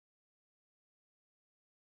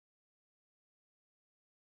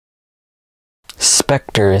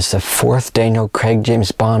Spectre is the 4th Daniel Craig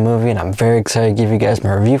James Bond movie, and I'm very excited to give you guys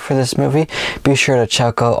my review for this movie. Be sure to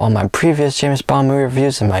check out all my previous James Bond movie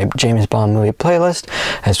reviews in my James Bond movie playlist.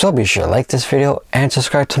 As well, be sure to like this video and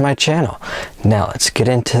subscribe to my channel. Now let's get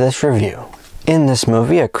into this review. In this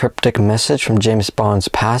movie, a cryptic message from James Bond's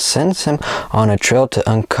past sends him on a trail to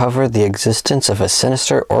uncover the existence of a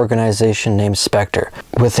sinister organization named Spectre.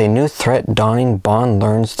 With a new threat dawning, Bond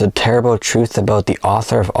learns the terrible truth about the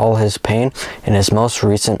author of all his pain in his most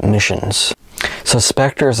recent missions. So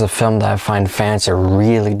Spectre is a film that I find fans are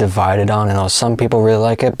really divided on. I know some people really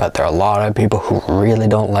like it, but there are a lot of people who really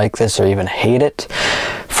don't like this or even hate it.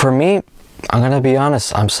 For me, I'm gonna be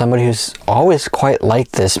honest, I'm somebody who's always quite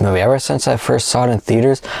liked this movie. Ever since I first saw it in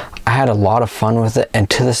theaters, I had a lot of fun with it, and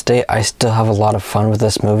to this day, I still have a lot of fun with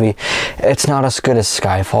this movie. It's not as good as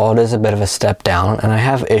Skyfall. It is a bit of a step down, and I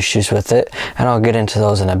have issues with it, and I'll get into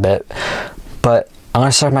those in a bit. But I'm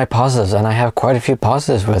gonna start my positives, and I have quite a few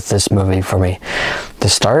positives with this movie for me. To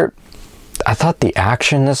start, I thought the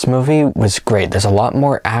action in this movie was great. There's a lot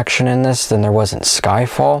more action in this than there was in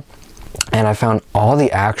Skyfall. And I found all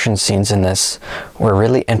the action scenes in this were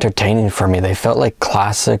really entertaining for me. They felt like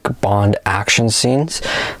classic Bond action scenes,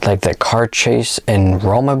 like the car chase in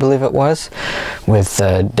Rome, I believe it was, with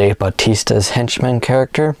Dave Bautista's henchman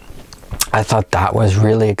character. I thought that was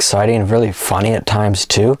really exciting and really funny at times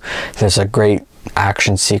too. There's a great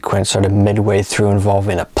action sequence sort of midway through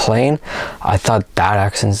involving a plane. I thought that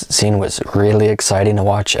action scene was really exciting to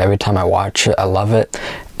watch. Every time I watch it, I love it.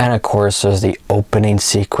 And of course, there's the opening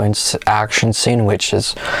sequence action scene, which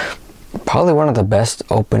is probably one of the best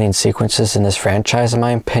opening sequences in this franchise, in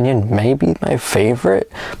my opinion. Maybe my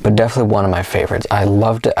favorite, but definitely one of my favorites. I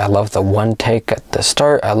loved it. I loved the one take at the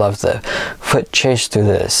start. I loved the foot chase through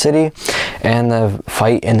the city, and the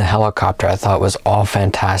fight in the helicopter I thought was all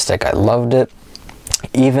fantastic. I loved it.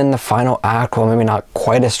 Even the final act, well, maybe not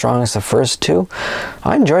quite as strong as the first two,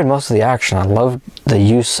 I enjoyed most of the action. I loved the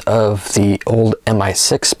use of the old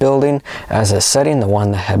MI6 building as a setting, the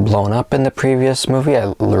one that had blown up in the previous movie.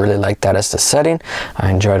 I really liked that as the setting. I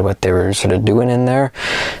enjoyed what they were sort of doing in there.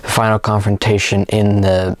 The final confrontation in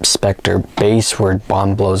the Spectre base where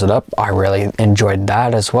Bond blows it up, I really enjoyed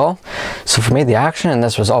that as well. So for me, the action in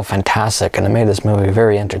this was all fantastic, and it made this movie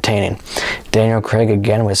very entertaining. Daniel Craig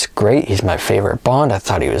again was great. He's my favorite Bond. I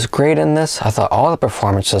thought he was great in this. I thought all the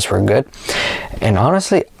performances were good. And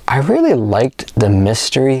honestly, I really liked the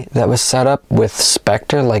mystery that was set up with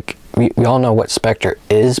Spectre. Like, we all know what Spectre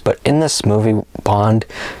is, but in this movie, Bond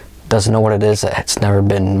doesn't know what it is. It's never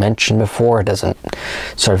been mentioned before. It doesn't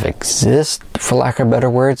sort of exist, for lack of better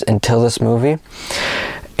words, until this movie.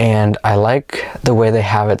 And I like the way they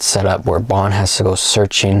have it set up, where Bond has to go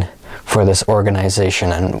searching for this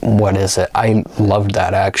organization and what is it. I loved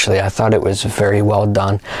that, actually. I thought it was very well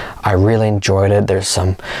done. I really enjoyed it. There's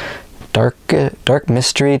some dark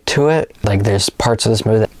mystery to it. Like, there's parts of this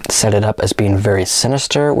movie that set it up as being very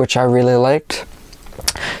sinister, which I really liked.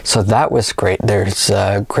 So that was great. There's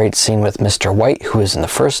a great scene with Mr. White, who is in the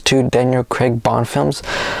first two Daniel Craig Bond films.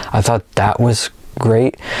 I thought that was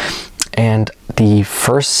great. And the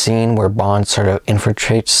first scene where Bond sort of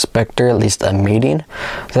infiltrates Spectre, at least a meeting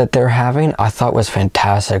that they're having, I thought was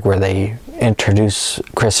fantastic, where they introduce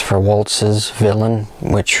Christopher Waltz's villain,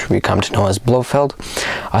 which we come to know as Blofeld.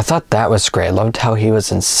 I thought that was great. I loved how he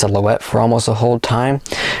was in silhouette for almost the whole time,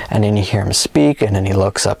 and then you hear him speak, and then he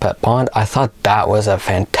looks up at Bond. I thought that was a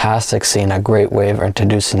fantastic scene, a great way of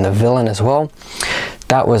introducing the villain as well.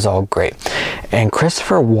 That was all great. And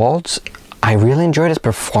Christopher Waltz, I really enjoyed his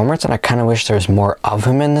performance, and I kind of wish there was more of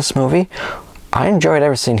him in this movie. I enjoyed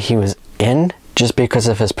every scene he was in just because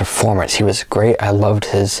of his performance. He was great. I loved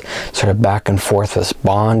his sort of back and forth with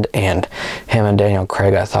Bond, and him and Daniel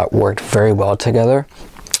Craig I thought worked very well together.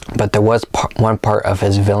 But there was one part of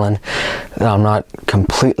his villain that I'm not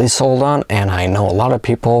completely sold on, and I know a lot of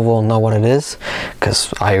people will know what it is,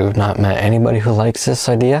 because I have not met anybody who likes this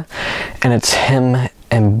idea, and it's him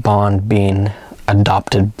and Bond being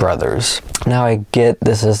adopted brothers. Now, I get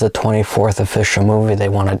this is the 24th official movie. They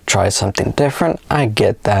want to try something different. I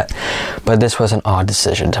get that. But this was an odd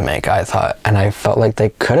decision to make, I thought. And I felt like they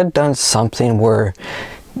could have done something where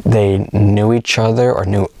they knew each other or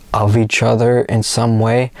knew of each other in some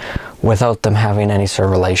way without them having any sort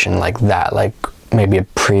of relation like that. Like, maybe a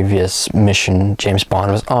previous mission James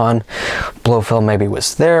Bond was on, Blofeld maybe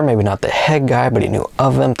was there, maybe not the head guy, but he knew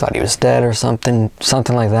of him, thought he was dead or something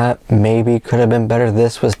like that. Maybe could have been better.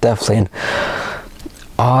 This was definitely an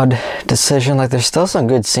odd decision. Like, there's still some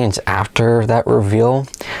good scenes after that reveal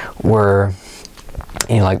where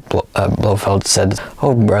like Blofeld said,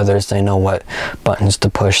 "Oh, brothers, they know what buttons to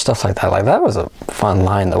push," stuff like that. Like, that was a fun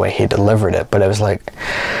line, the way he delivered it, but it was like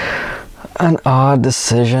an odd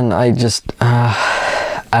decision. I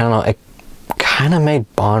don't know, it kind of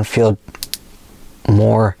made Bond feel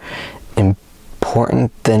more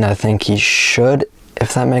important than I think he should,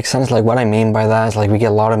 if that makes sense. Like, what I mean by that is, like, we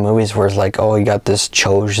get a lot of movies where it's like, oh, you got this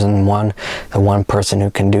chosen one, the one person who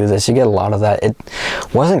can do this. You get a lot of that. It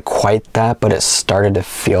wasn't quite that, but it started to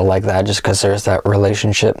feel like that just because there's that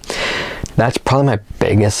relationship. That's probably my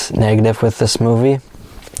biggest negative with this movie.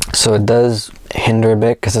 So it does hinder a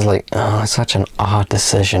bit because it's like, oh, it's such an odd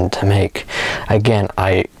decision to make. Again,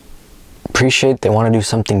 I appreciate they want to do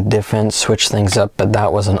something different, switch things up, but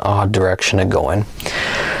that was an odd direction to go in.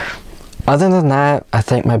 Other than that, I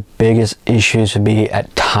think my biggest issues would be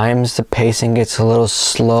at times the pacing gets a little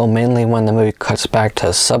slow, mainly when the movie cuts back to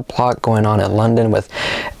a subplot going on in London with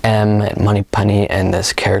M and Moneypenny and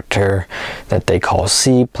this character that they call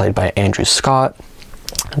C, played by Andrew Scott.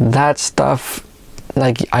 That stuff,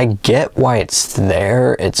 like, I get why it's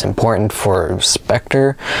there. It's important for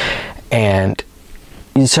Spectre, and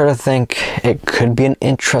you sort of think it could be an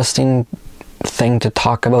interesting thing to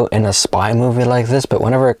talk about in a spy movie like this, but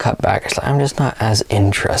whenever it cut back, it's like, I'm just not as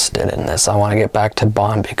interested in this. I want to get back to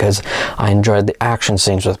Bond because I enjoyed the action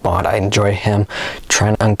scenes with Bond. I enjoy him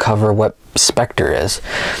trying to uncover what Spectre is.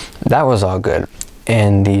 That was all good.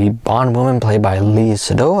 And the Bond woman, played by Lee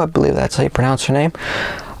Sedol, I believe that's how you pronounce her name,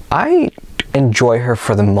 I enjoy her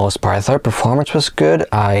for the most part. I thought her performance was good.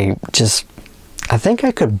 I think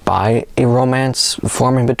I could buy a romance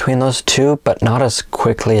forming between those two, but not as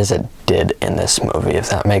quickly as it did in this movie, if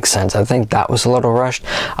that makes sense. I think that was a little rushed.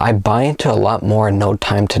 I buy into a lot more in No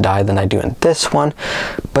Time to Die than I do in this one,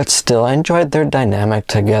 but still, I enjoyed their dynamic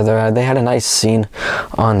together. They had a nice scene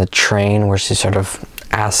on the train where she sort of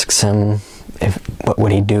asks him what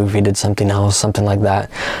would he do if he did something else, something like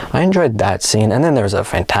that. I enjoyed that scene, and then there was a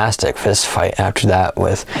fantastic fist fight after that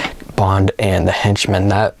with Bond and the henchman.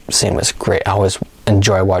 That scene was great. I always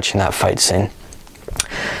enjoy watching that fight scene.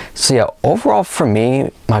 So yeah, overall for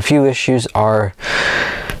me, my few issues are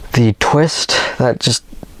the twist that just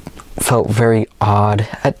felt very odd.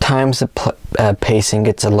 At times the pacing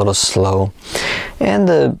gets a little slow,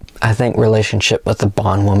 and I think relationship with the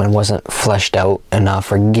Bond woman wasn't fleshed out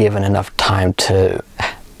enough or given enough time to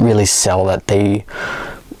really sell that they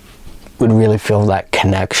would really feel that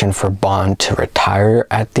connection for Bond to retire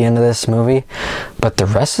at the end of this movie. But the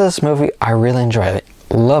rest of this movie, I really enjoy it.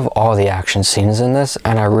 Love all the action scenes in this,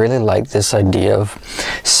 and I really like this idea of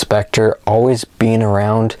Spectre always being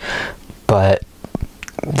around, but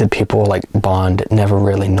the people like Bond never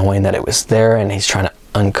really knowing that it was there, and he's trying to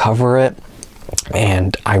uncover it.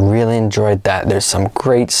 And I really enjoyed that. There's some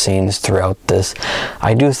great scenes throughout this.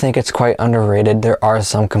 I do think it's quite underrated. There are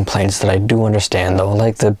some complaints that I do understand though,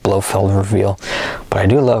 like the Blofeld reveal, but I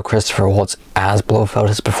do love Christopher Waltz as Blofeld.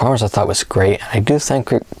 His performance I thought was great. I do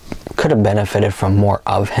think it could have benefited from more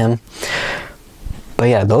of him. But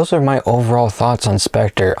yeah, those are my overall thoughts on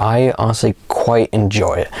Spectre. I honestly quite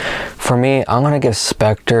enjoy it. For me, I'm going to give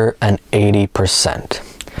Spectre an 80%.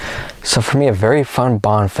 So for me, a very fun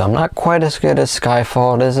Bond film. Not quite as good as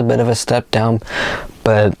Skyfall. It is a bit of a step down,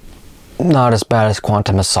 but not as bad as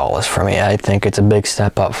Quantum of Solace for me. I think it's a big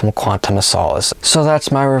step up from Quantum of Solace. So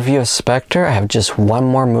that's my review of Spectre. I have just one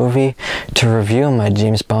more movie to review in my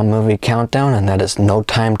James Bond movie countdown, and that is No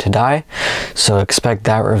Time to Die. So expect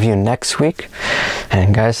that review next week.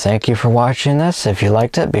 And guys, thank you for watching this. If you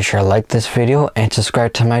liked it, be sure to like this video and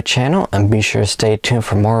subscribe to my channel, and be sure to stay tuned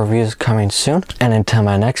for more reviews coming soon. And until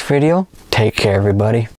my next video, take care everybody.